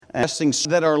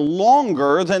that are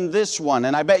longer than this one.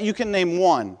 And I bet you can name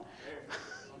one.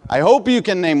 I hope you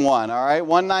can name one, all right?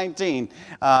 119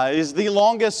 is the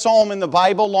longest psalm in the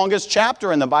Bible, longest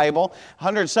chapter in the Bible,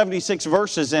 176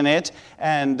 verses in it,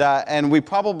 and we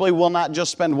probably will not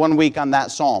just spend 1 week on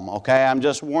that psalm, okay? I'm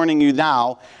just warning you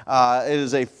now. It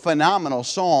is a phenomenal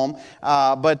psalm,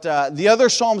 but the other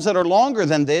psalms that are longer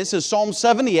than this is Psalm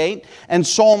 78 and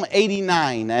Psalm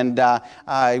 89, and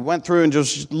I went through and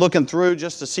just looking through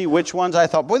just to see which ones. I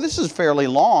thought, boy, this is fairly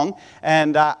long,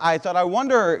 and I thought, I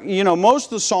wonder, most of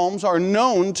the psalms are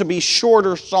known to be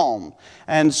shorter psalms.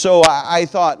 And so I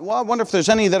thought, well, I wonder if there's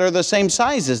any that are the same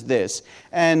size as this.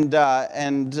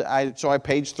 So I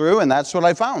paged through, and that's what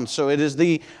I found. So it is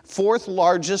the fourth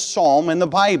largest psalm in the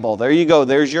Bible. There you go.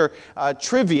 There's your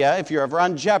trivia if you're ever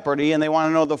on Jeopardy and they want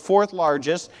to know the fourth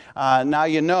largest. Now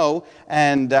you know.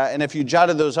 And if you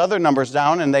jotted those other numbers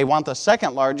down and they want the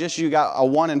second largest, you got a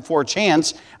 1 in 4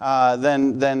 chance.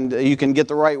 Then you can get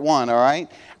the right one. All right.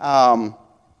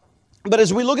 But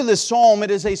as we look at this psalm, it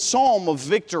is a psalm of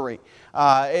victory.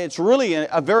 It's really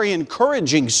a very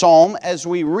encouraging psalm as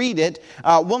we read it.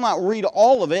 We'll not read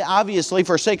all of it, obviously,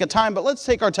 for sake of time, but let's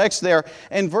take our text there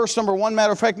in verse number 1.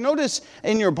 Matter of fact, notice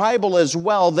in your Bible as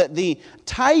well that the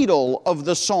title of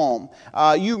the psalm,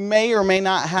 you may or may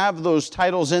not have those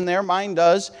titles in there. Mine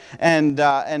does, and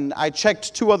I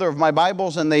checked 2 other of my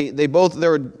Bibles, and they both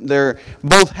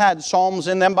had psalms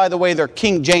in them. By the way, they're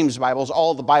King James Bibles.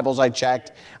 All the Bibles I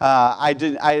checked.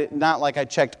 Not like I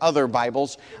checked other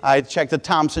Bibles. I checked the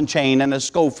Thompson Chain and the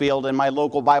Schofield and my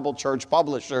local Bible church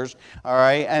publishers, all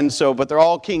right? But they're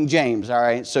all King James, all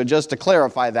right? So just to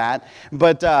clarify that.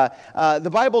 But the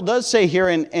Bible does say here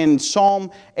in Psalm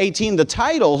 18, the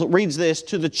title reads this,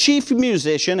 "To the chief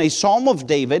musician, a psalm of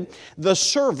David, the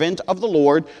servant of the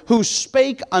Lord, who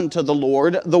spake unto the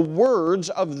Lord the words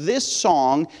of this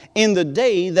song in the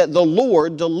day that the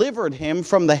Lord delivered him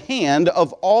from the hand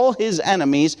of all his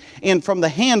enemies and from the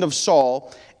hand of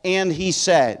Saul, and he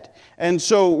said." And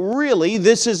so really,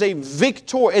 this is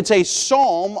it's a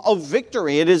psalm of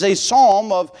victory. It is a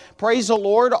psalm of, praise the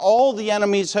Lord, all the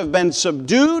enemies have been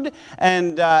subdued,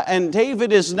 and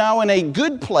David is now in a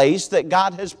good place that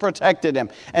God has protected him.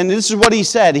 And this is what he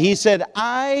said. He said,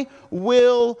 "I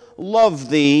will love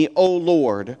thee, O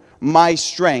Lord, my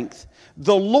strength.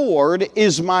 The Lord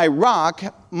is my rock,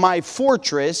 my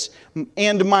fortress,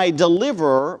 and my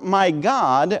deliverer, my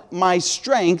God, my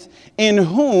strength, in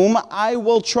whom I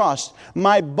will trust,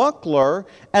 my buckler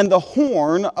and the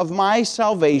horn of my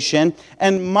salvation,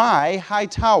 and my high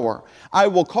tower. I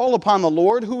will call upon the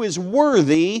Lord, who is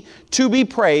worthy to be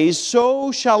praised.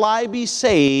 So shall I be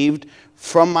saved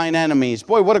from mine enemies."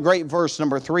 Boy, what a great verse,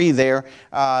 number 3 there,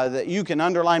 that you can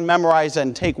underline, memorize,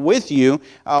 and take with you.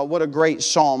 What a great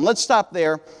psalm. Let's stop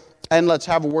there and let's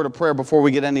have a word of prayer before we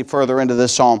get any further into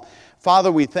this psalm.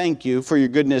 Father, we thank you for your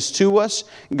goodness to us.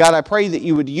 God, I pray that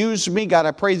you would use me. God,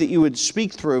 I pray that you would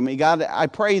speak through me. God, I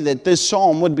pray that this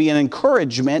psalm would be an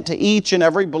encouragement to each and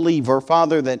every believer,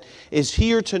 Father, that is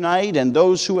here tonight and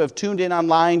those who have tuned in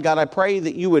online. God, I pray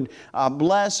that you would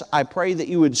bless. I pray that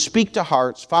you would speak to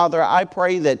hearts. Father, I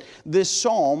pray that this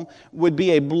psalm would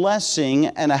be a blessing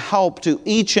and a help to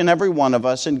each and every one of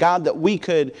us. And God, that we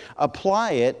could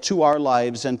apply it to our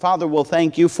lives. And Father, we'll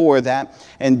thank you for that.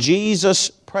 In Jesus'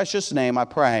 precious name I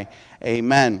pray.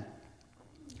 Amen.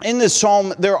 In this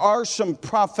psalm, there are some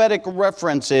prophetic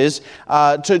references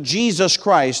to Jesus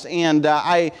Christ, and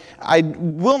I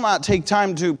will not take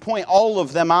time to point all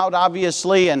of them out,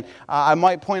 obviously, and I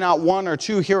might point out 1 or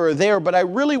 2 here or there, but I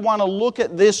really want to look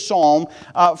at this psalm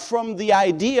from the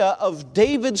idea of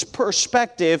David's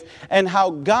perspective and how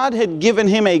God had given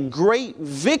him a great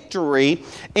victory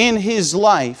in his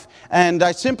life. And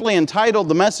I simply entitled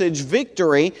the message,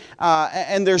 Victory,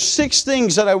 and there's 6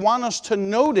 things that I want us to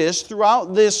notice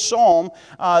throughout this psalm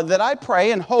that I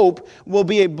pray and hope will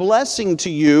be a blessing to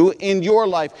you in your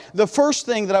life. The first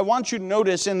thing that I want you to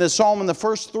notice in this psalm in the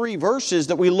first 3 verses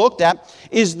that we looked at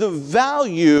is the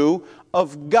value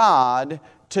of God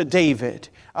to David.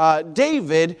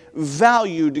 David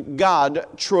valued God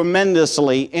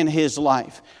tremendously in his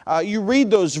life. You read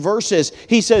those verses,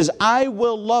 he says, "I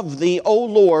will love thee, O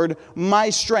Lord, my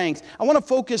strength." I want to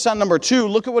focus on number 2.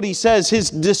 Look at what he says, his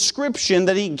description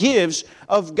that he gives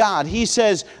of God. He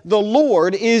says, "The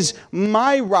Lord is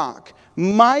my rock,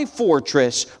 my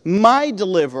fortress, my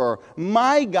deliverer,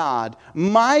 my God,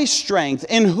 my strength,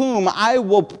 in whom I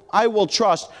will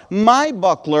trust, my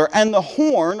buckler and the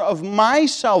horn of my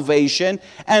salvation,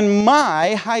 and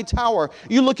my high tower."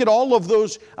 You look at all of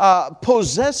those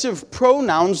possessive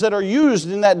pronouns that are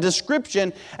used in that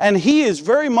description, and he is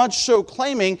very much so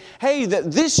claiming, hey,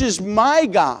 that this is my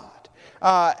God.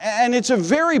 And it's a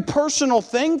very personal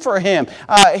thing for him.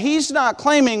 He's not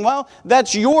claiming, well,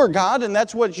 that's your God and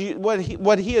that's what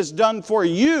he has done for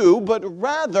you, but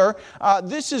rather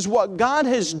this is what God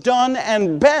has done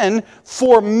and been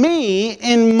for me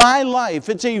in my life.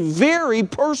 It's a very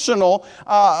personal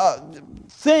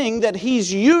thing that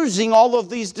he's using all of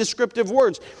these descriptive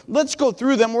words. Let's go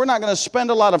through them. We're not going to spend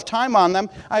a lot of time on them.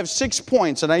 I have 6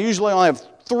 points, and I usually only have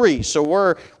 3, so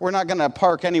we're not going to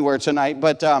park anywhere tonight.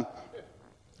 But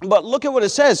look at what it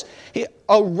says.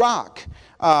 A rock.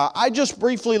 I just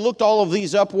briefly looked all of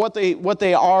these up, what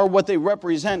they are, what they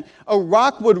represent. A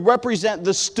rock would represent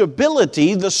the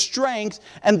stability, the strength,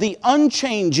 and the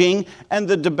unchanging, and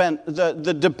the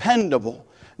dependable.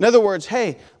 In other words,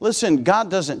 hey, listen, God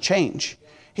doesn't change.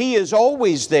 He is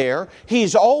always there.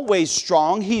 He's always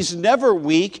strong. He's never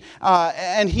weak.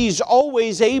 And He's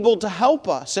always able to help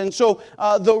us. And so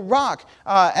the rock,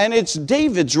 and it's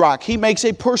David's rock. He makes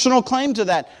a personal claim to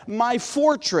that. My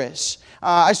fortress.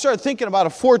 I started thinking about a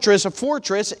fortress. A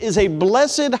fortress is a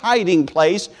blessed hiding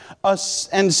place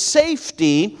and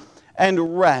safety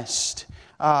and rest.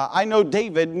 I know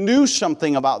David knew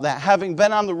something about that, having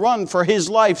been on the run for his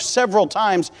life several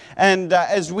times. And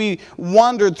as we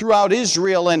wandered throughout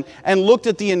Israel and looked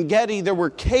at the En-Gedi, there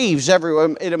were caves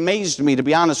everywhere. It amazed me, to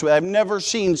be honest with you. I've never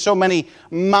seen so many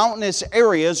mountainous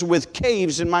areas with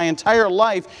caves in my entire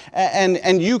life.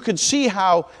 And you could see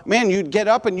how, man, you'd get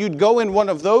up and you'd go in one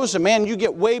of those, and man, you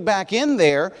get way back in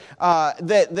there,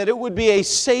 that it would be a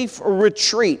safe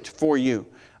retreat for you.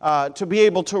 To be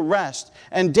able to rest.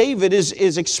 And David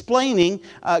is explaining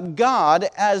God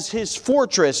as his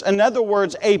fortress. In other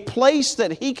words, a place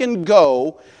that he can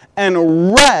go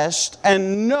and rest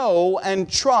and know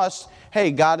and trust,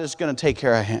 hey, God is going to take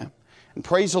care of him. And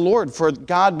praise the Lord for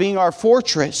God being our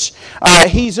fortress.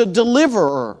 He's a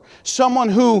deliverer, someone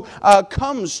who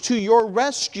comes to your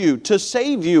rescue to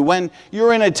save you when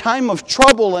you're in a time of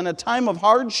trouble and a time of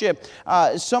hardship.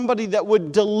 Somebody that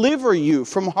would deliver you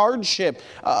from hardship.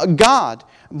 God,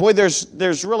 boy,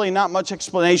 there's really not much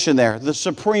explanation there. The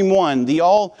Supreme One, the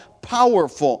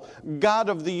all-powerful God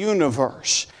of the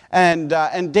universe.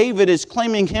 And David is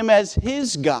claiming Him as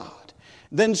his God.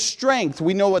 Then strength,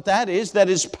 we know what that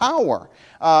is power.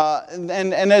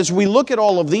 And as we look at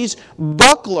all of these,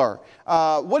 buckler.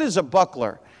 What is a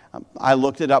buckler? I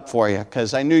looked it up for you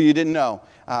because I knew you didn't know.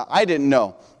 I didn't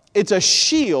know. It's a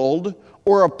shield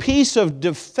or a piece of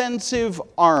defensive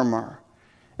armor.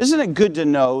 Isn't it good to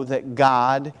know that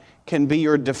God can be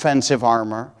your defensive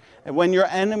armor? And when your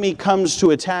enemy comes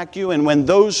to attack you, and when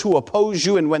those who oppose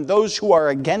you, and when those who are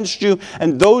against you,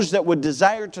 and those that would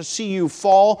desire to see you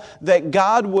fall, that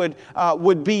God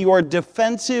would be your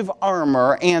defensive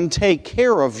armor and take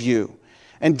care of you.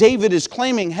 And David is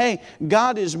claiming, hey,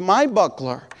 God is my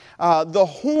buckler. The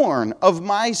horn of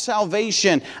my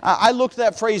salvation. I looked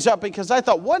that phrase up because I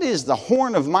thought, what is the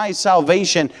horn of my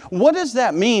salvation? What does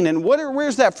that mean? And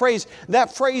where's that phrase?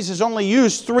 That phrase is only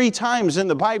used 3 times in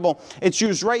the Bible. It's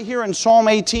used right here in Psalm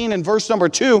 18 and verse number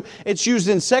 2. It's used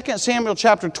in 2 Samuel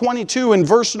chapter 22 and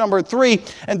verse number 3.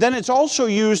 And then it's also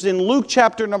used in Luke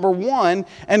chapter number 1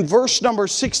 and verse number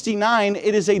 69.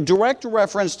 It is a direct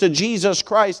reference to Jesus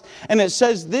Christ. And it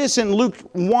says this in Luke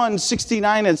 1,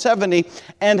 69 and 70,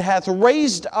 and hath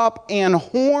raised up an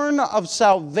horn of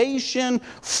salvation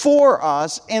for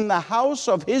us in the house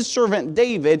of his servant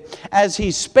David, as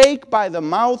he spake by the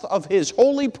mouth of his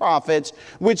holy prophets,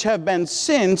 which have been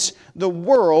since the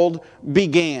world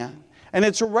began. And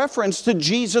it's a reference to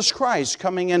Jesus Christ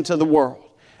coming into the world.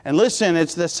 And listen,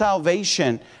 it's the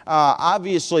salvation,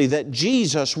 obviously, that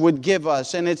Jesus would give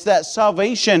us. And it's that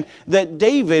salvation that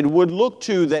David would look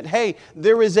to, that, hey,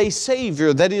 there is a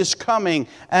Savior that is coming.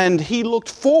 And he looked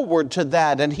forward to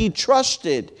that, and he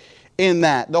trusted in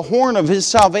that. The horn of his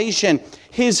salvation,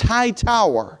 his high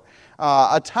tower.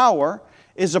 A tower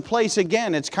is a place,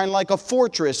 again, it's kind of like a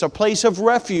fortress, a place of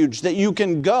refuge that you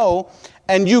can go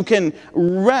and you can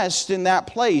rest in that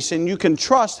place and you can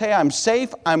trust, hey, I'm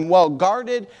safe, I'm well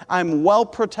guarded, I'm well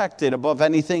protected above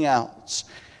anything else.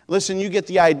 Listen, you get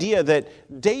the idea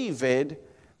that David,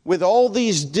 with all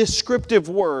these descriptive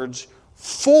words,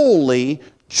 fully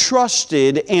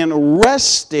trusted and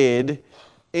rested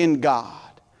in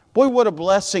God. Boy, what a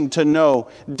blessing to know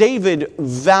David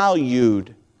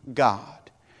valued God.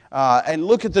 And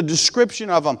look at the description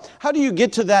of him. How do you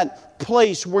get to that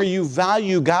place where you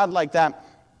value God like that?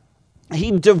 He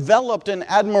developed an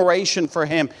admiration for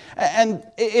Him. And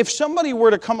if somebody were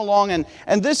to come along, and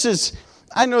this is,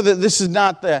 I know that this is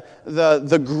not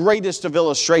the greatest of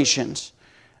illustrations.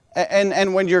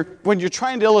 And when you're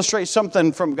trying to illustrate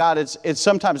something from God, it's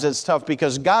sometimes tough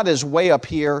because God is way up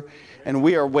here and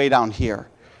we are way down here.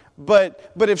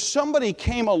 But if somebody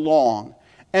came along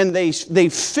and they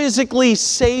physically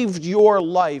saved your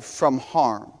life from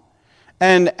harm,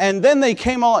 and then they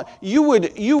came along, you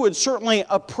would certainly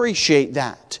appreciate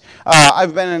that.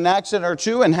 I've been in an accident or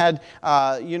two and had,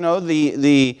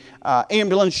 the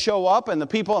ambulance show up, and the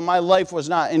people in my life was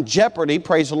not in jeopardy.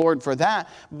 Praise the Lord for that.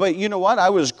 But you know what? I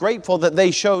was grateful that they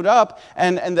showed up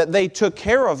and that they took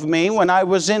care of me when I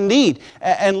was in need.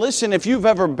 And listen, if you've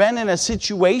ever been in a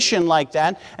situation like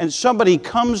that and somebody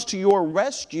comes to your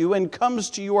rescue and comes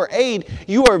to your aid,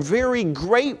 you are very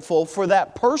grateful for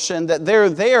that person, that they're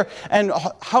there, and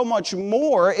how much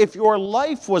more if your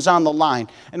life was on the line.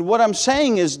 And what I'm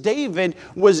saying is David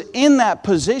was in that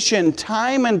position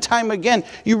time and time again.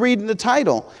 You read in the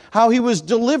title how he was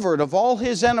delivered of all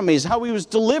his enemies, how he was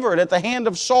delivered at the hand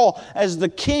of Saul as the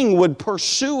king would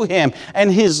pursue him,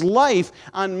 and his life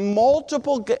on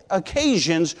multiple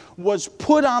occasions was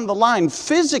put on the line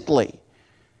physically.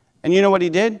 And you know what he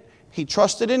did? He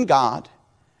trusted in God,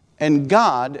 and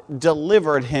God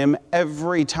delivered him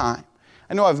every time.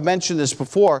 I know I've mentioned this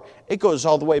before. It goes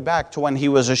all the way back to when he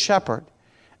was a shepherd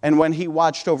and when he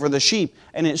watched over the sheep.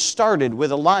 And it started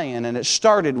with a lion, and it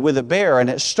started with a bear, and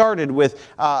it started with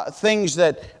things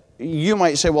that you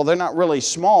might say, well, they're not really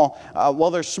small.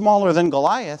 Well, they're smaller than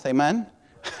Goliath, amen?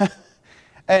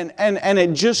 And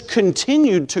it just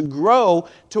continued to grow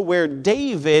to where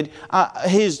David,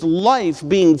 his life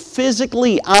being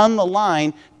physically on the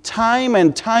line, time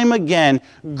and time again,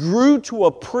 grew to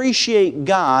appreciate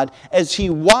God as he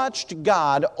watched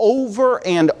God over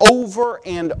and over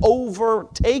and over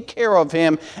take care of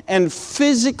him and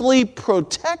physically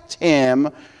protect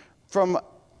him from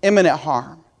imminent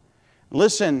harm.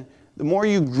 Listen, the more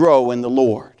you grow in the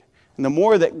Lord, and the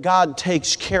more that God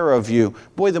takes care of you,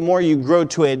 boy, the more you grow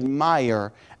to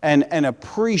admire and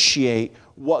appreciate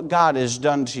what God has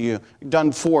done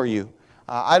for you.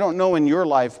 I don't know in your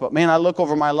life, but man, I look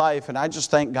over my life and I just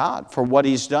thank God for what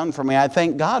He's done for me. I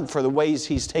thank God for the ways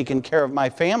He's taken care of my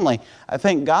family. I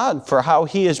thank God for how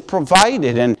He has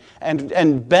provided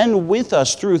and been with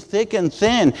us through thick and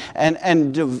thin.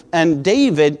 And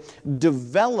David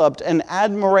developed an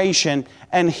admiration,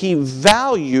 and he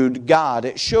valued God.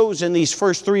 It shows in these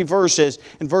first three verses.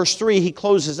 In verse 3, he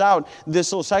closes out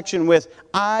this little section with,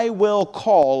 I will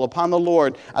call upon the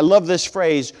Lord. I love this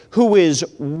phrase, who is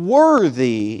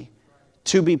worthy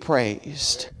to be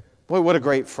praised. Boy, what a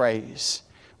great phrase.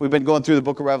 We've been going through the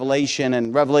book of Revelation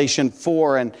and Revelation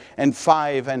 4 and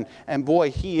 5, and boy,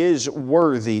 he is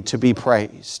worthy to be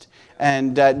praised.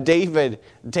 And David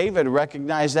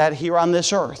recognized that here on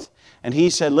this earth. And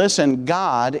he said, listen,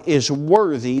 God is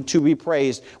worthy to be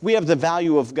praised. We have the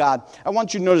value of God. I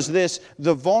want you to notice this,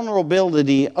 the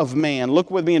vulnerability of man.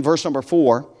 Look with me in verse number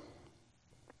 4.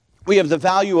 We have the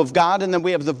value of God, and then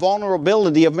we have the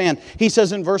vulnerability of man. He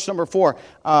says in verse number 4,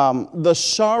 the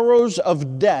sorrows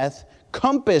of death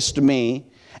compassed me,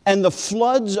 and the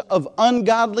floods of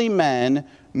ungodly men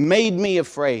made me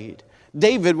afraid.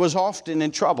 David was often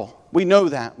in trouble. We know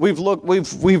that.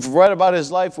 We've read about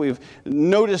his life. We've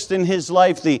noticed in his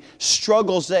life the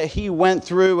struggles that he went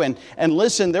through. And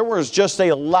listen, there was just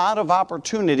a lot of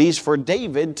opportunities for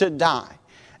David to die.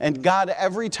 And God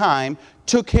every time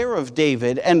took care of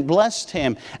David and blessed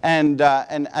him. And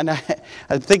I'm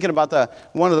thinking about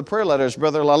one of the prayer letters.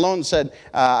 Brother Lalone said,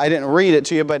 I didn't read it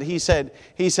to you, but he said,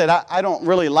 I don't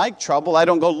really like trouble. I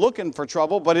don't go looking for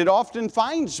trouble, but it often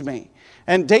finds me.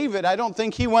 And David, I don't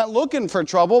think he went looking for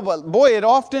trouble, but boy, it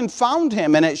often found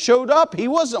him and it showed up. He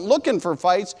wasn't looking for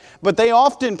fights, but they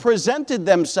often presented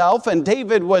themselves, and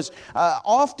David was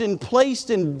often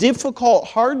placed in difficult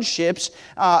hardships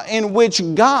in which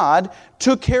God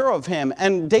took care of him.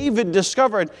 And David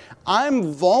discovered,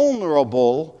 I'm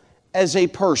vulnerable as a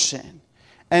person.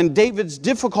 And David's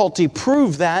difficulty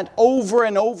proved that over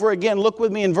and over again. Look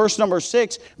with me in verse number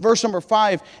 6. Verse number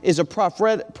 5 is a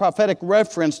prophetic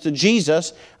reference to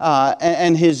Jesus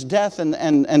and his death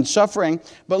and suffering.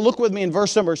 But look with me in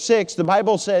verse number 6. The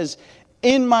Bible says,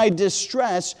 in my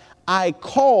distress I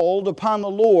called upon the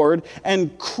Lord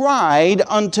and cried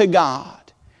unto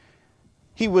God.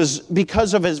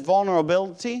 Because of his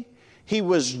vulnerability, he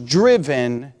was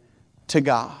driven to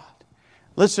God.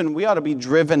 Listen, we ought to be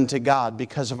driven to God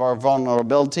because of our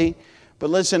vulnerability. But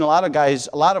listen, a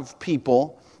lot of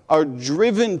people are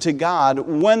driven to God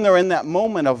when they're in that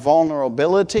moment of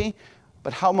vulnerability.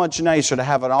 But how much nicer to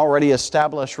have an already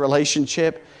established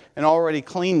relationship, an already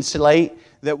clean slate,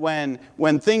 that when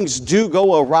things do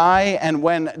go awry and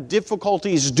when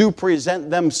difficulties do present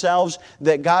themselves,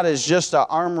 that God is just an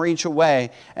arm reach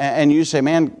away. And you say,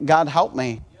 man, God help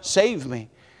me, save me.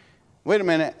 Wait a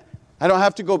minute. I don't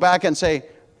have to go back and say,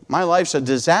 my life's a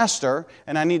disaster,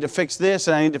 and I need to fix this,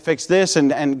 and I need to fix this,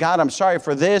 and God, I'm sorry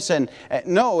for this. And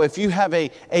no, if you have a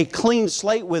clean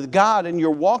slate with God, and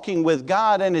you're walking with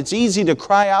God, and it's easy to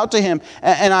cry out to Him,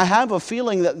 and I have a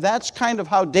feeling that that's kind of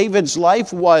how David's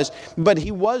life was, but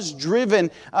he was driven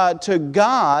to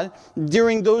God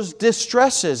during those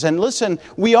distresses. And listen,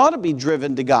 we ought to be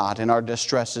driven to God in our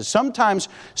distresses. Sometimes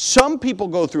some people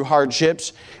go through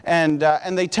hardships, and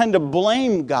they tend to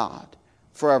blame God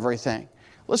for everything.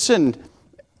 Listen,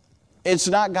 it's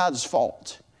not God's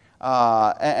fault.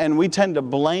 And we tend to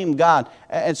blame God.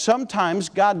 And sometimes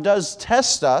God does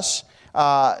test us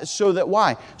so that,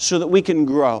 why? So that we can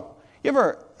grow. You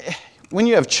ever, when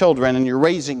you have children and you're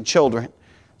raising children,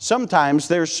 sometimes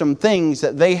there's some things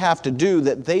that they have to do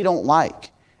that they don't like.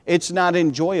 It's not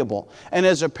enjoyable. And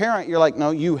as a parent, you're like,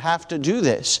 no, you have to do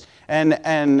this. And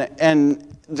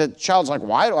the child's like,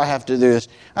 why do I have to do this?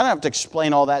 I don't have to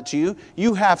explain all that to you.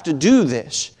 You have to do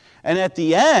this. And at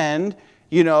the end,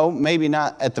 maybe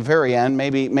not at the very end,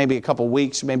 maybe a couple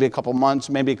weeks, maybe a couple months,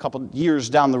 maybe a couple years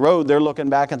down the road, they're looking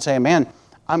back and saying, man,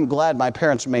 I'm glad my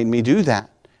parents made me do that.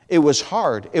 It was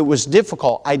hard. It was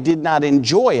difficult. I did not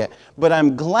enjoy it. But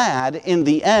I'm glad in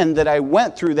the end that I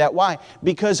went through that. Why?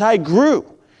 Because I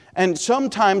grew. And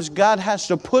sometimes God has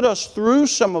to put us through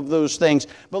some of those things.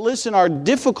 But listen, our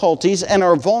difficulties and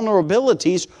our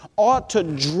vulnerabilities ought to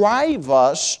drive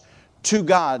us to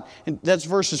God. And that's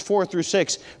verses 4 through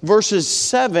 6. Verses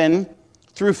 7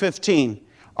 through 15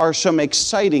 are some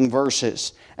exciting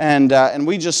verses. And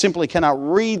we just simply cannot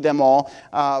read them all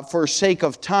for sake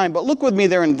of time. But look with me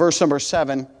there in verse number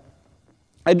 7.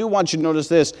 I do want you to notice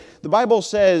this. The Bible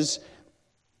says,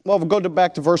 well, we'll go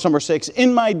back to verse number 6.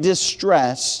 In my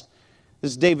distress,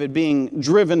 this is David being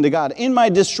driven to God. In my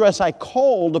distress, I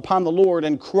called upon the Lord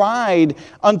and cried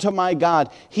unto my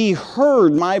God. He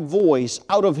heard my voice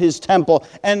out of His temple,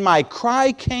 and my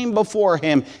cry came before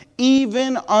Him,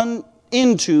 even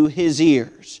into His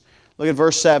ears. Look at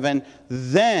verse 7.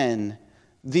 Then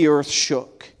the earth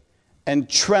shook and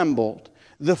trembled.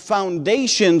 The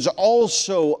foundations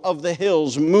also of the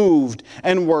hills moved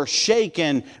and were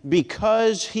shaken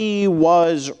because He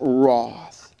was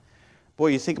wroth. Boy,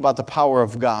 you think about the power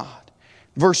of God.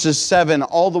 Verses 7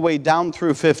 all the way down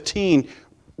through 15,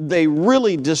 they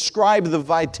really describe the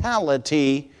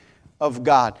vitality of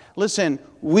God. Listen,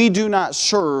 we do not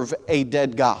serve a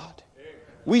dead God.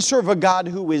 We serve a God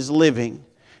who is living.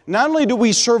 Not only do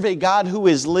we serve a God who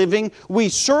is living, we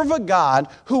serve a God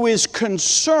who is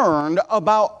concerned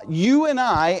about you and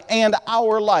I and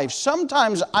our life.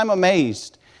 Sometimes I'm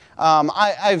amazed.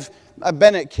 I've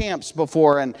been at camps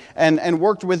before and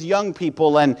worked with young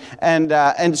people, and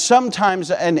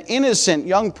sometimes an innocent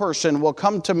young person will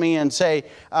come to me and say,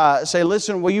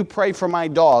 listen, will you pray for my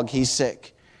dog? He's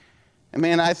sick. And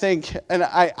man, I think, and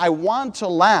I want to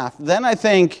laugh. Then I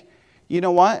think, you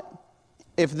know what?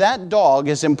 If that dog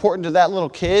is important to that little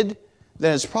kid,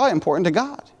 then it's probably important to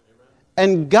God.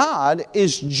 And God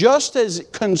is just as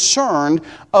concerned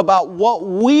about what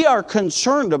we are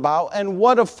concerned about and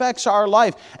what affects our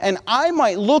life. And I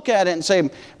might look at it and say,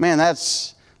 man,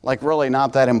 that's like really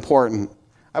not that important.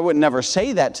 I would never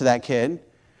say that to that kid.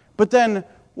 But then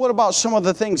what about some of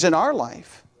the things in our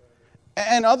life?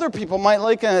 And other people might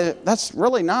like, that's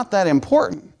really not that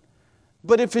important.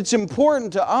 But if it's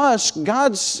important to us,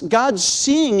 God's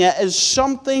seeing it as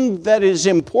something that is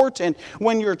important.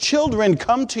 When your children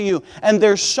come to you and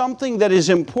there's something that is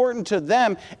important to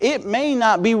them, it may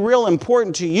not be real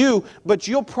important to you, but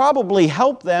you'll probably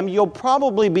help them. You'll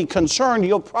probably be concerned.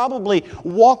 You'll probably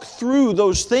walk through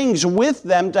those things with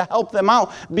them to help them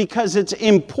out because it's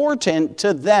important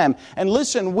to them. And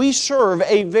listen, we serve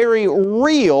a very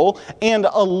real and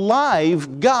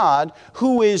alive God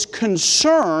who is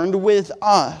concerned with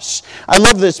us. I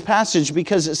love this passage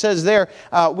because it says there,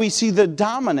 we see the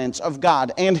dominance of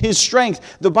God and His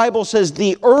strength. The Bible says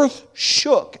the earth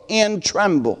shook and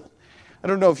trembled. I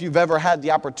don't know if you've ever had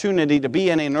the opportunity to be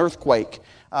in an earthquake,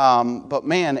 but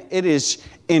man, it is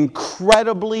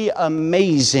incredibly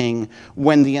amazing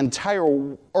when the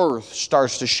entire earth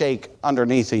starts to shake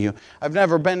underneath of you. I've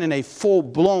never been in a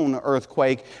full-blown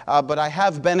earthquake, but I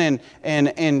have been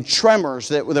in tremors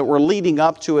that were leading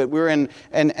up to it. We're in,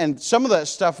 and some of that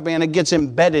stuff, man, it gets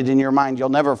embedded in your mind. You'll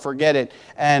never forget it.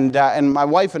 And my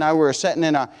wife and I were sitting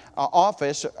in an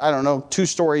office, I don't know, 2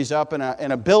 stories up in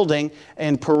a building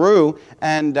in Peru,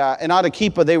 and in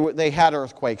Arequipa they had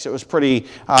earthquakes. It was pretty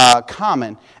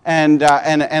common, and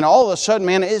all of a sudden,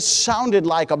 man, it sounded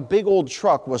like a big old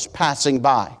truck was passing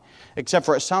by. Except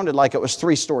for it sounded like it was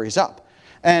 3 stories up.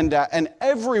 And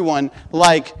everyone,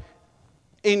 like,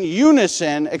 in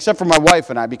unison, except for my wife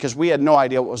and I, because we had no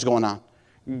idea what was going on,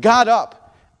 got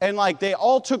up And like they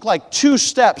all took like 2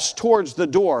 steps towards the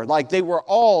door. Like they were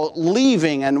all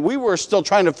leaving, and we were still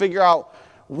trying to figure out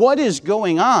what is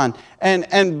going on. And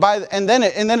then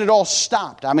it all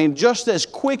stopped. I mean, just as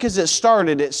quick as it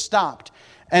started, it stopped.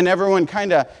 And everyone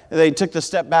they took the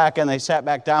step back and they sat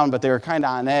back down, but they were kind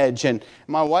of on edge. And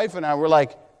my wife and I were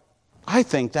like, I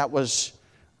think that was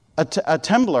a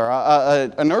trembler,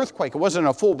 an earthquake. It wasn't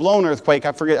a full-blown earthquake.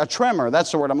 I forget, a tremor.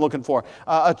 That's the word I'm looking for.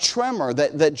 A tremor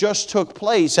that just took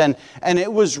place. And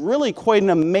it was really quite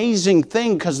an amazing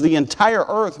thing because the entire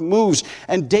earth moves.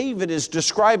 And David is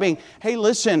describing, hey,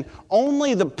 listen,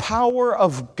 only the power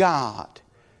of God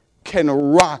can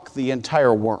rock the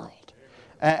entire world.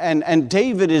 And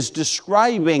David is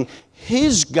describing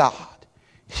his God,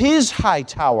 his high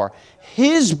tower,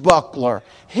 his buckler,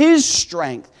 his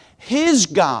strength, his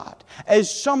God,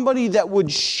 as somebody that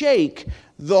would shake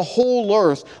the whole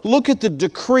earth. Look at the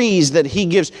decrees that he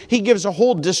gives. He gives a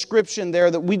whole description there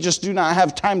that we just do not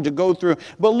have time to go through.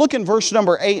 But look in verse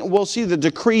number 8, and we'll see the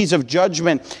decrees of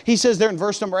judgment. He says there in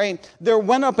verse number 8, there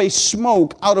went up a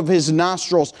smoke out of his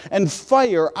nostrils, and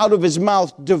fire out of his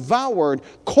mouth devoured.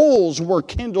 Coals were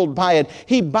kindled by it.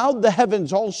 He bowed the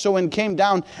heavens also and came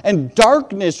down, and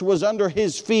darkness was under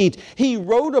his feet. He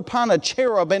rode upon a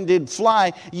cherub and did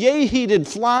fly. Yea, he did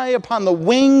fly upon the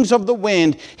wings of the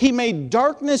wind. He made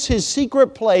darkness his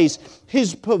secret place,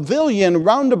 his pavilion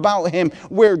round about him,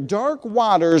 where dark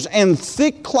waters and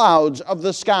thick clouds of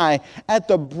the sky. At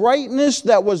the brightness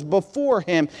that was before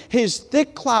him, his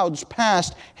thick clouds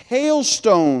passed,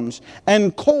 hailstones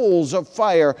and coals of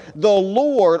fire. The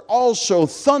Lord also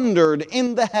thundered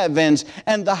in the heavens,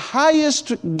 and the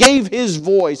highest gave his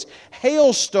voice,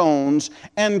 hailstones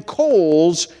and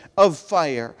coals of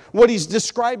fire. What he's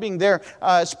describing there,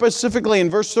 specifically in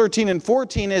verse 13 and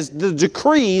 14, is the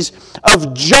decrees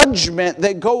of judgment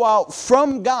that go out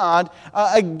from God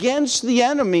against the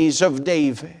enemies of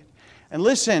David. And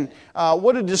listen,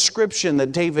 what a description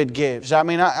that David gives. I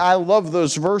mean, I love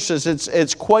those verses.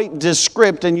 It's quite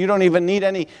descriptive, and you don't even need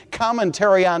any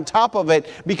commentary on top of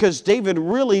it, because David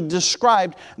really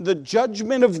described the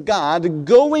judgment of God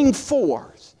going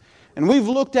forth. And we've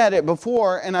looked at it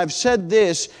before, and I've said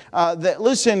this, that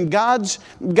listen, God's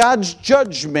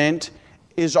judgment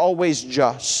is always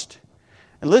just.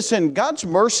 And listen, God's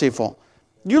merciful.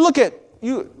 You look at,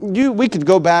 we could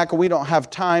go back, and we don't have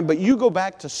time, but you go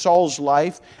back to Saul's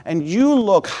life, and you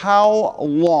look how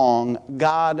long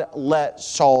God let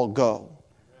Saul go.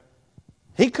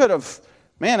 He could have,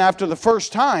 after the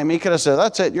first time, he could have said,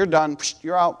 that's it, you're done,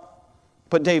 you're out,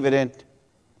 put David in.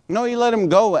 No, he let him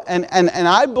go. And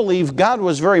I believe God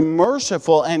was very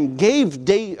merciful and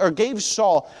gave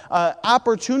Saul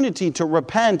opportunity to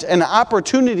repent, an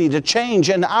opportunity to change,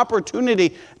 an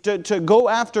opportunity to go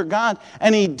after God.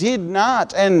 And he did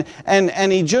not. And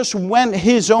he just went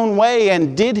his own way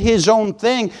and did his own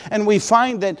thing. And we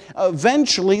find that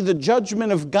eventually the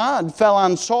judgment of God fell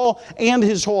on Saul and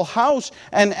his whole house.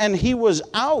 And he was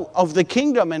out of the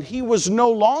kingdom, and he was no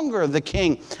longer the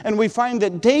king. And we find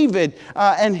that David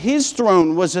and his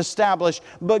throne was established,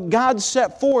 but God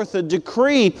set forth a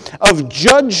decree of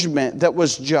judgment that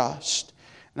was just.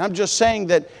 And I'm just saying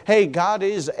that, hey, God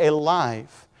is alive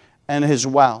and is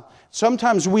well.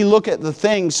 Sometimes we look at the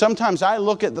things, sometimes I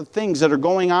look at the things that are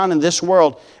going on in this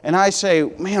world, and I say,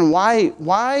 man,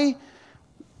 why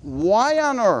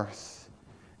on earth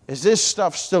is this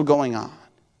stuff still going on?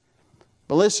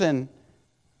 But listen,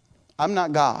 I'm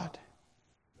not God.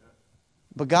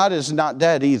 But God is not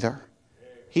dead either.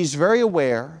 He's very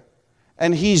aware,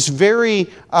 and He's very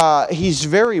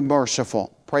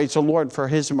merciful. Praise the Lord for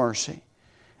His mercy.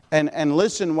 And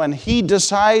listen, when He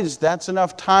decides that's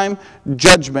enough time,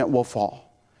 judgment will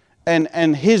fall.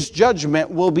 And His judgment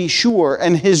will be sure,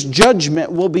 and His judgment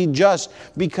will be just,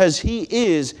 because He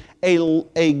is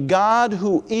a God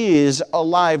who is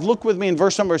alive. Look with me in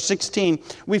verse number 16.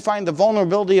 We find the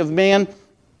vulnerability of man,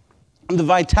 the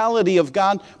vitality of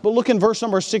God. But look in verse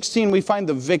number 16, we find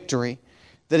the victory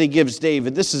that He gives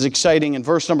David. This is exciting. In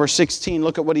verse number 16,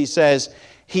 look at what he says.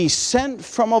 He sent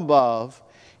from above,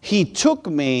 He took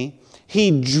me,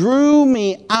 He drew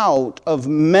me out of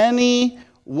many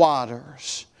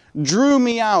waters. Drew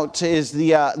me out is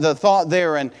the thought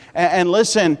there. And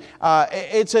listen,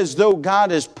 it's as though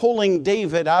God is pulling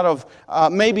David out of,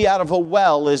 maybe out of a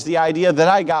well is the idea that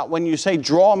I got when you say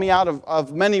draw me out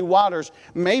of many waters.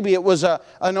 Maybe it was an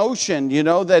ocean,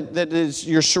 that is,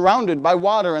 you're surrounded by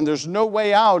water and there's no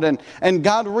way out. And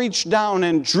God reached down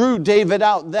and drew David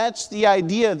out. That's the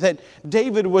idea, that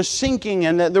David was sinking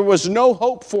and that there was no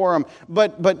hope for him.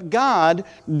 But God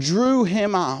drew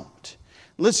him out.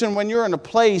 Listen, when you're in a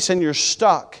place and you're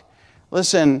stuck,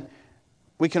 listen,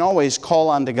 we can always call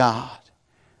unto God.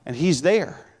 And He's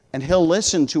there, and He'll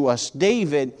listen to us.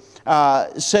 David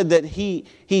said that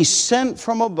he sent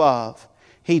from above.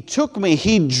 He took me,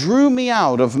 He drew me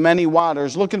out of many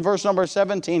waters. Look in verse number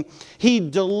 17. He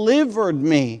delivered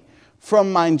me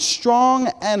from mine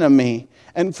strong enemy,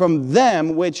 and from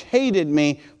them which hated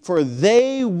me, for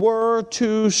they were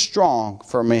too strong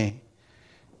for me.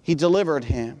 He delivered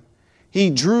him.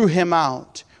 He drew him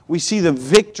out. We see the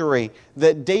victory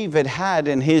that David had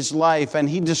in his life, and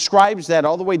he describes that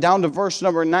all the way down to verse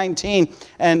number 19,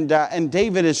 and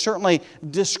David is certainly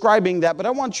describing that. But I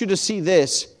want you to see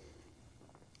this.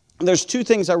 There's two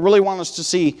things I really want us to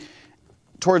see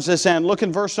towards this end. Look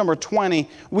in verse number 20.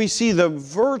 We see the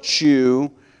virtue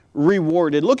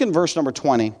rewarded. Look in verse number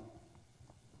 20.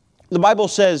 The Bible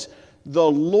says,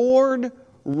 "The Lord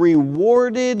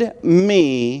rewarded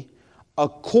me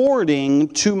according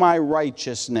to my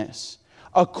righteousness,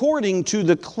 according to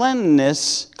the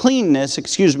cleanness,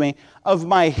 of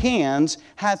my hands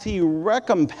hath He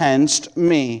recompensed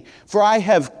me. For I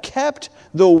have kept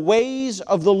the ways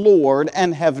of the Lord,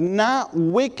 and have not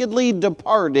wickedly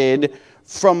departed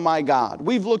from my God."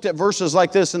 We've looked at verses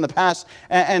like this in the past,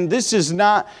 and this is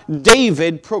not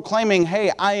David proclaiming,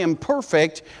 hey, I am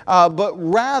perfect, but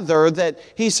rather that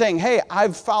he's saying, hey,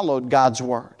 I've followed God's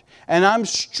word. And I'm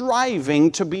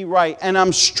striving to be right. And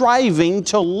I'm striving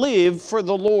to live for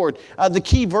the Lord. The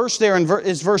key verse there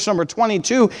is verse number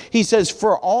 22. He says,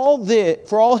 For all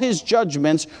His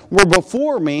judgments were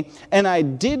before me, and I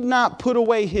did not put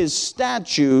away His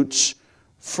statutes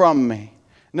from me.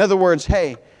 In other words,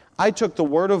 hey, I took the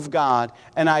Word of God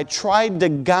and I tried to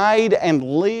guide and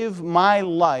live my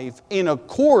life in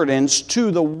accordance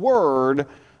to the Word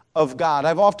of God.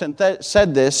 I've often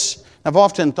said this. I've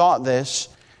often thought this.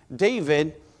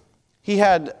 David, he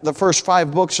had the first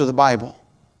 5 books of the Bible.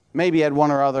 Maybe he had one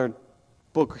or other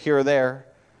book here or there.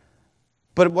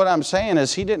 But what I'm saying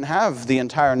is he didn't have the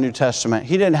entire New Testament.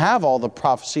 He didn't have all the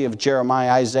prophecy of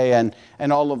Jeremiah, Isaiah,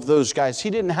 and all of those guys. He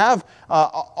didn't have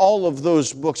all of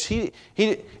those books. He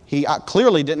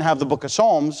clearly didn't have the book of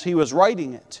Psalms. He was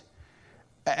writing it.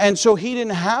 And so he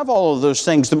didn't have all of those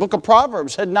things. The book of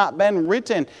Proverbs had not been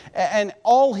written. And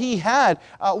all he had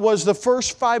was the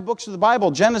first 5 books of the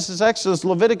Bible. Genesis, Exodus,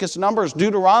 Leviticus, Numbers,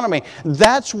 Deuteronomy.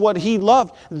 That's what he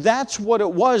loved. That's what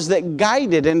it was that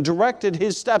guided and directed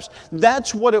his steps.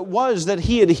 That's what it was that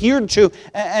he adhered to.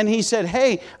 And he said,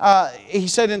 hey, he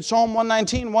said in Psalm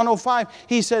 119, 105,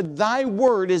 he said, Thy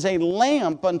word is a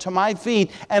lamp unto my feet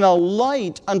and a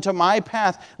light unto my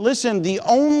path. Listen, the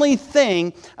only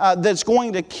thing that's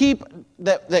going to keep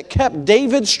that kept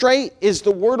David straight is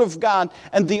the Word of God.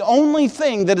 And the only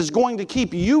thing that is going to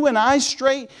keep you and I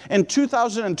straight in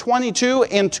 2022,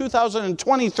 in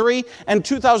 2023, and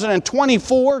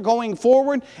 2024 going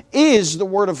forward is the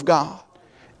Word of God.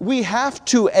 We have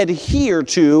to adhere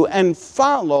to and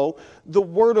follow the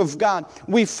Word of God.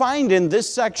 We find in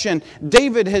this section,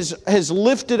 David has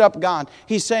lifted up God.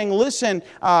 He's saying, listen,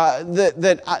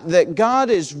 that God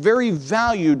is very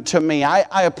valued to me.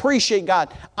 I appreciate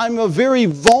God. I'm a very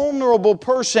vulnerable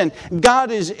person.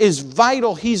 God is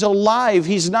vital. He's alive.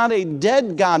 He's not a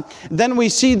dead God. Then we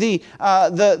see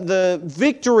the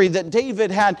victory that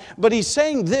David had. But he's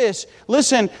saying this,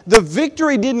 listen, the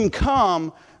victory didn't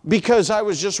come because I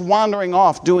was just wandering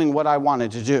off doing what I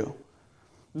wanted to do.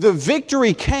 The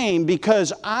victory came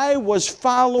because I was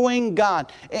following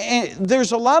God. And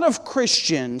there's a lot of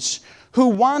Christians who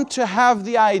want to have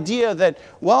the idea that,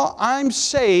 well, I'm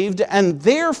saved and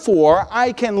therefore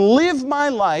I can live my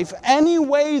life any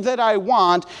way that I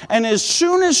want, and as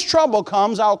soon as trouble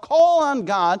comes, I'll call on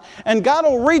God and God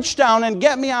will reach down and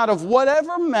get me out of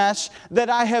whatever mess that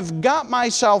I have got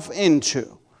myself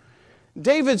into.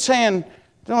 David's saying,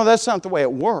 no, that's not the way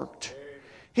it worked.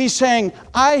 He's saying,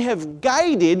 I have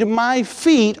guided my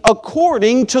feet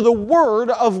according to the Word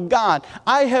of God.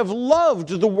 I have loved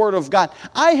the Word of God.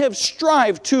 I have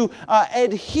strived to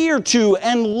adhere to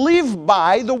and live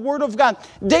by the Word of God.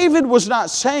 David was not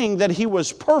saying that he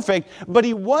was perfect, but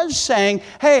he was saying,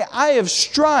 hey, I have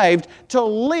strived to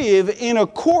live in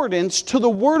accordance to the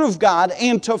Word of God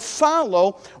and to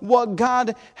follow what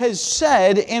God has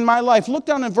said in my life. Look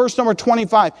down in verse number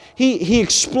 25. He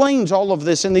explains all of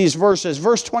this in these verses.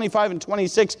 Verse 25 and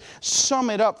 26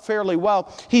 sum it up fairly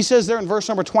well. He says there in verse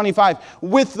number 25,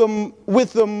 with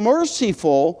the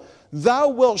merciful thou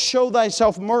wilt show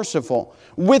thyself merciful.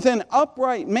 With an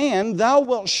upright man thou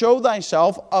wilt show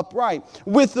thyself upright.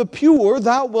 With the pure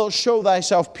thou wilt show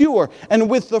thyself pure. And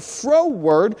with the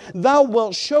froward thou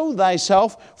wilt show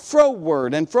thyself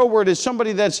froward. And froward is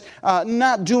somebody that's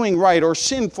not doing right or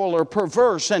sinful or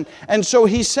perverse. And so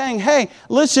he's saying, hey,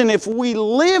 listen, if we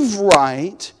live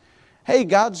right, hey,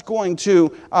 God's going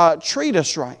to treat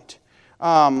us right.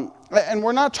 And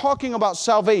we're not talking about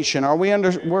salvation.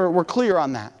 We're clear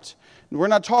on that. We're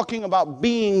not talking about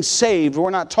being saved.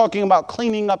 We're not talking about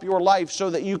cleaning up your life so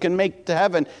that you can make it to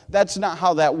heaven. That's not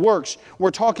how that works.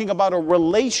 We're talking about a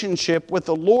relationship with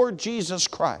the Lord Jesus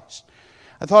Christ.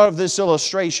 I thought of this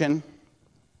illustration.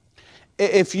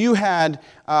 If you had,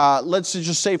 let's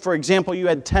just say, for example, you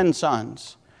had 10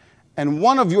 sons. And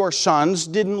one of your sons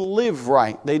didn't live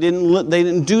right. They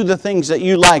didn't do the things that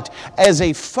you liked. As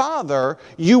a father,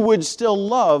 you would still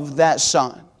love that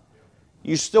son.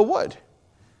 You still would.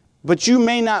 But you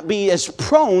may not be as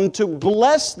prone to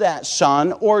bless that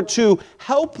son or to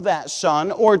help that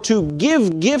son or to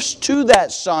give gifts to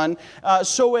that son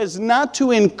so as not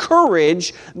to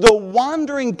encourage the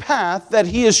wandering path that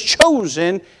he has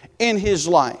chosen in his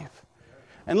life.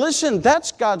 And listen,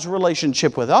 that's God's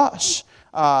relationship with us.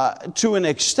 To an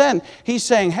extent, he's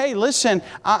saying, hey, listen,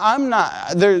 I'm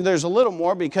not, there's a little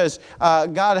more because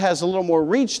God has a little more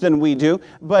reach than we do,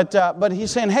 but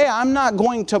he's saying, hey, I'm not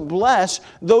going to bless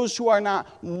those who are not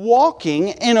walking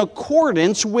in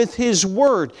accordance with his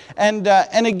word. And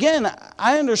again,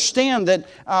 I understand that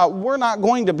we're not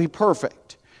going to be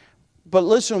perfect. But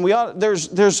listen,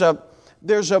 there's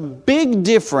a big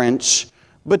difference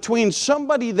between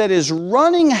somebody that is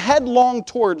running headlong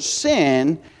towards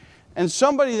sin and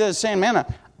somebody that's saying, man,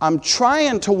 I'm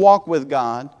trying to walk with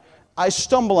God. I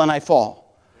stumble and I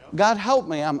fall. God help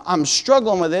me. I'm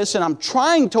struggling with this and I'm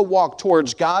trying to walk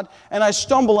towards God and I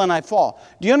stumble and I fall.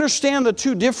 Do you understand the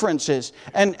two differences?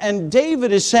 And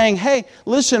David is saying, hey,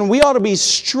 listen, we ought to be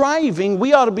striving.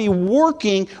 We ought to be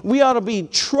working. We ought to be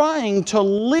trying to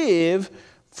live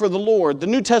for the Lord. The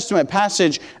New Testament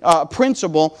passage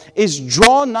principle is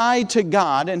draw nigh to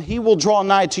God and he will draw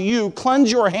nigh to you.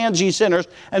 Cleanse your hands, ye sinners,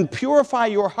 and purify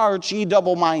your hearts, ye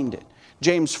double-minded.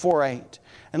 James 4:8.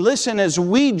 And listen, as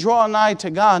we draw nigh to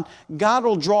God, God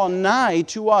will draw nigh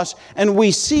to us. And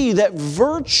we see that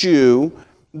virtue,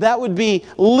 that would be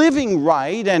living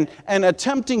right and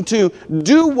attempting to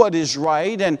do what is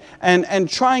right and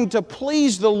trying to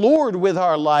please the Lord with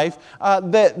our life,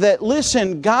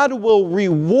 listen, God will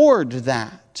reward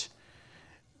that.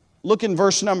 Look in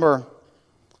verse number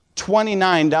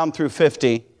 29 down through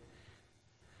 50.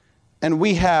 And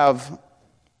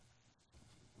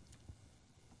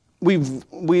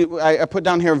I put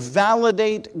down here,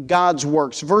 validate God's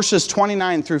works. Verses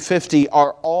 29 through 50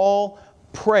 are all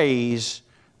praise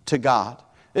to God.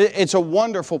 It's a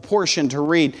wonderful portion to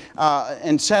read,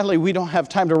 and sadly we don't have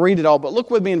time to read it all. But look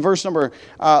with me in verse number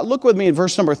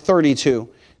 32.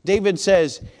 David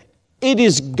says, "It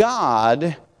is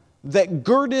God that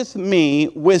girdeth me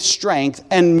with strength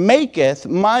and maketh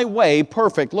my way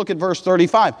perfect." Look at verse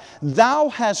 35. "Thou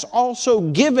hast also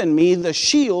given me the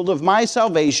shield of my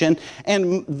salvation,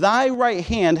 and thy right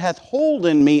hand hath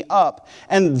holden me up,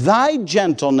 and thy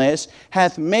gentleness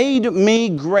hath made me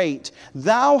great.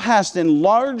 Thou hast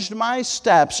enlarged my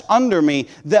steps under me,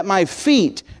 that my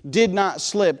feet did not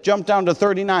slip." Jump down to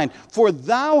 39. "For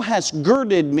thou hast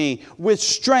girded me with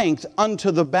strength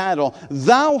unto the battle.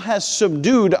 Thou hast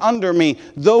subdued under me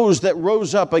those that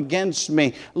rose up against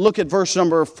me." Look at verse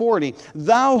number 40.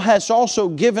 "Thou hast also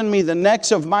given me the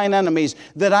necks of mine enemies,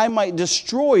 that I might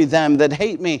destroy them that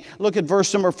hate me." Look at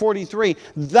verse number 43.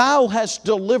 "Thou hast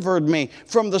delivered me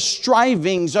from the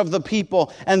strivings of the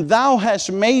people, and thou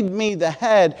hast made me the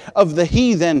head of the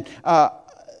heathen.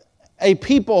 A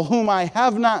people whom I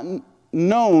have not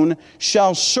known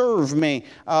shall serve me."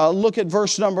 Look at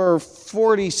verse number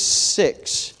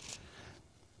 46.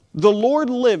 "The Lord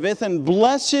liveth, and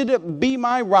blessed be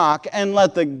my rock, and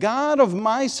let the God of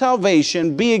my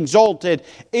salvation be exalted.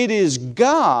 It is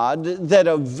God that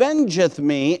avengeth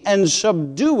me, and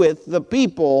subdueth the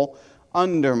people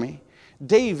under me."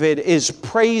 David is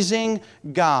praising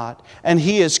God, and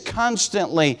he is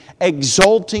constantly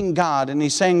exalting God, and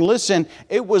he's saying, listen,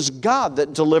 it was God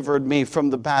that delivered me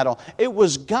from the battle. It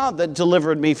was God that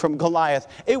delivered me from Goliath.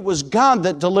 It was God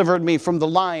that delivered me from the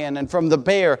lion and from the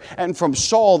bear and from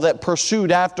Saul that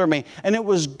pursued after me. And it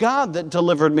was God that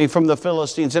delivered me from the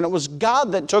Philistines, and it was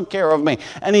God that took care of me.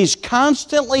 And he's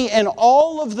constantly in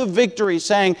all of the victory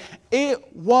saying,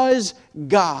 it was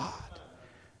God.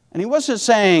 And he wasn't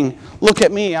saying, look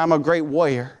at me, I'm a great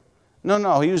warrior.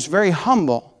 No, he was very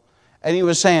humble. And he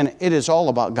was saying, it is all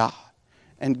about God.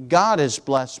 And God has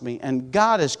blessed me, and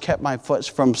God has kept my foot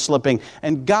from slipping,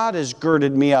 and God has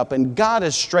girded me up, and God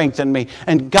has strengthened me,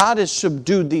 and God has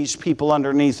subdued these people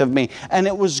underneath of me. And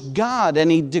it was God,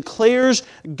 and he declares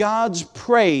God's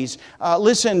praise.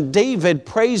 Listen, David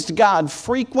praised God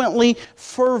frequently,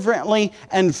 fervently,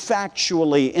 and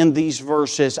factually in these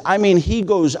verses. I mean, he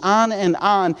goes on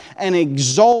and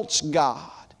exalts God.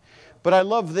 But I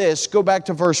love this. Go back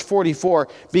to verse 44,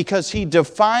 because he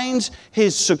defines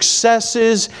his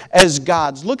successes as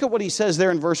God's. Look at what he says there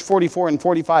in verse 44 and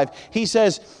 45. He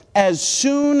says, as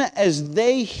soon as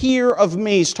they hear of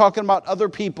me, he's talking about other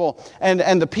people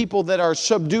and the people that are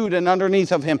subdued and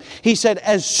underneath of him. He said,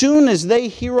 as soon as they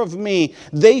hear of me,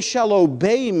 they shall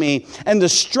obey me, and the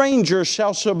strangers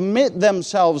shall submit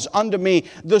themselves unto me.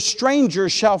 The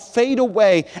strangers shall fade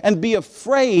away and be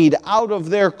afraid out of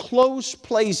their close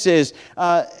places.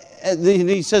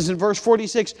 He says in verse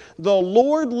 46, the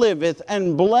Lord liveth,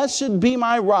 and blessed be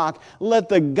my rock. Let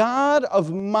the God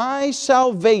of my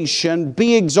salvation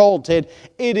be exalted.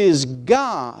 It is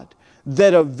God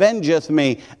that avengeth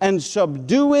me, and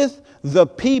subdueth the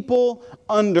people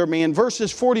under me. In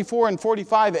verses 44 and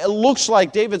 45, it looks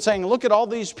like David saying, look at all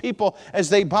these people as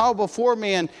they bow before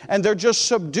me, and they're just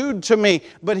subdued to me.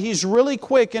 But he's really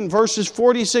quick in verses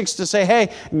 46 to say,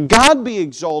 hey, God be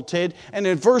exalted. And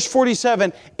in verse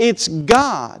 47, it's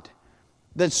God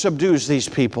that subdues these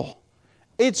people.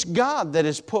 It's God that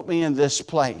has put me in this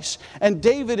place. And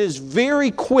David is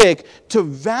very quick to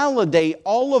validate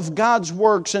all of God's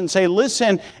works and say,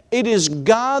 listen, it is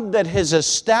God that has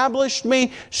established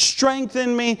me,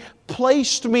 strengthened me,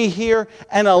 placed me here,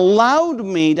 and allowed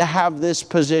me to have this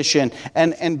position.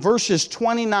 And verses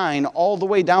 29 all the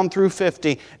way down through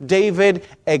 50, David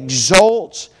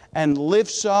exalts and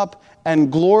lifts up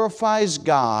and glorifies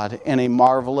God in a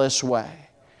marvelous way.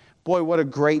 Boy, what a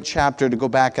great chapter to go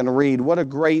back and read. What a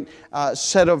great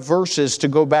set of verses to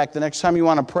go back. The next time you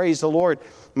want to praise the Lord,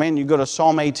 man, you go to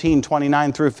Psalm 18,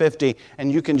 29 through 50,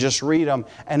 and you can just read them.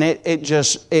 And it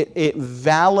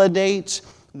validates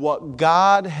what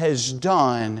God has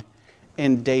done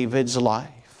in David's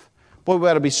life. Boy, we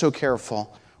ought to be so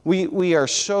careful. We are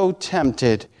so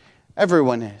tempted,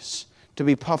 everyone is, to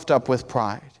be puffed up with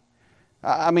pride.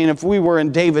 I mean, if we were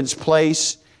in David's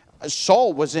place,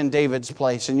 Saul was in David's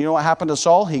place. And you know what happened to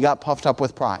Saul? He got puffed up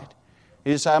with pride. He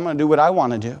decided, I'm going to do what I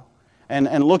want to do.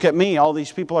 And look at me, all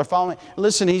these people are following me.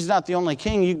 Listen, he's not the only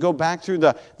king. You go back through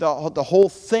the whole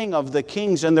thing of the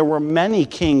kings, and there were many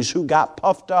kings who got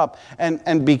puffed up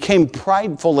and became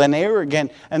prideful and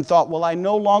arrogant and thought, well, I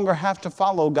no longer have to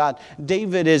follow God.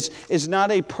 David is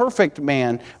not a perfect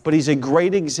man, but he's a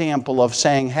great example of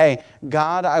saying, hey,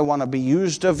 God, I want to be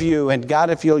used of you, and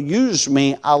God, if you'll use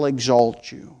me, I'll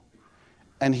exalt you.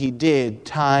 And he did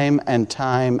time and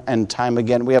time and time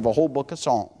again. We have a whole book of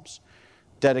Psalms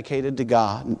dedicated to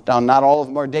God. Now, not all of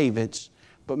them are David's,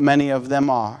 but many of them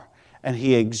are. And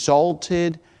he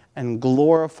exalted and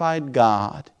glorified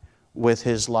God with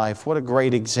his life. What a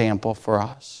great example for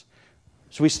us.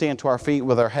 As we stand to our feet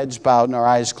with our heads bowed and our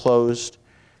eyes closed,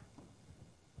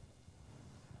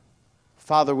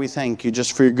 Father, we thank you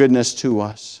just for your goodness to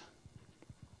us.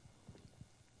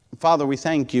 Father, we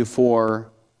thank you for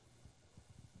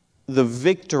the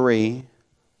victory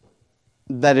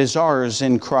that is ours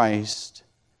in Christ.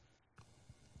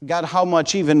 God, how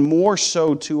much even more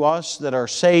so to us that are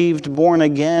saved, born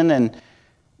again, and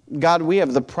God, we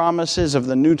have the promises of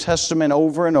the New Testament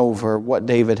over and over, what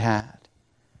David had.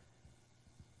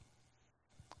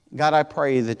 God, I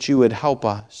pray that you would help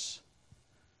us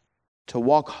to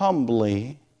walk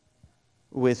humbly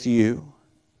with you.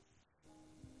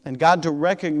 And God, to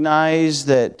recognize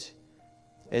that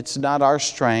it's not our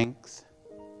strength,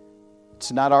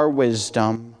 it's not our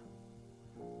wisdom.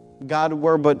 God,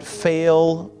 we're but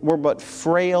frail,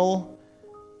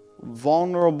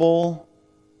 vulnerable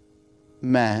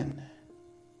men.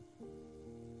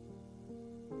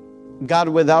 God,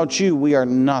 without you, we are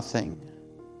nothing.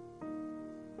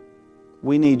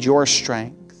 We need your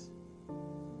strength.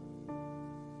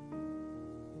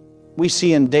 We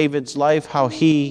see in David's life how he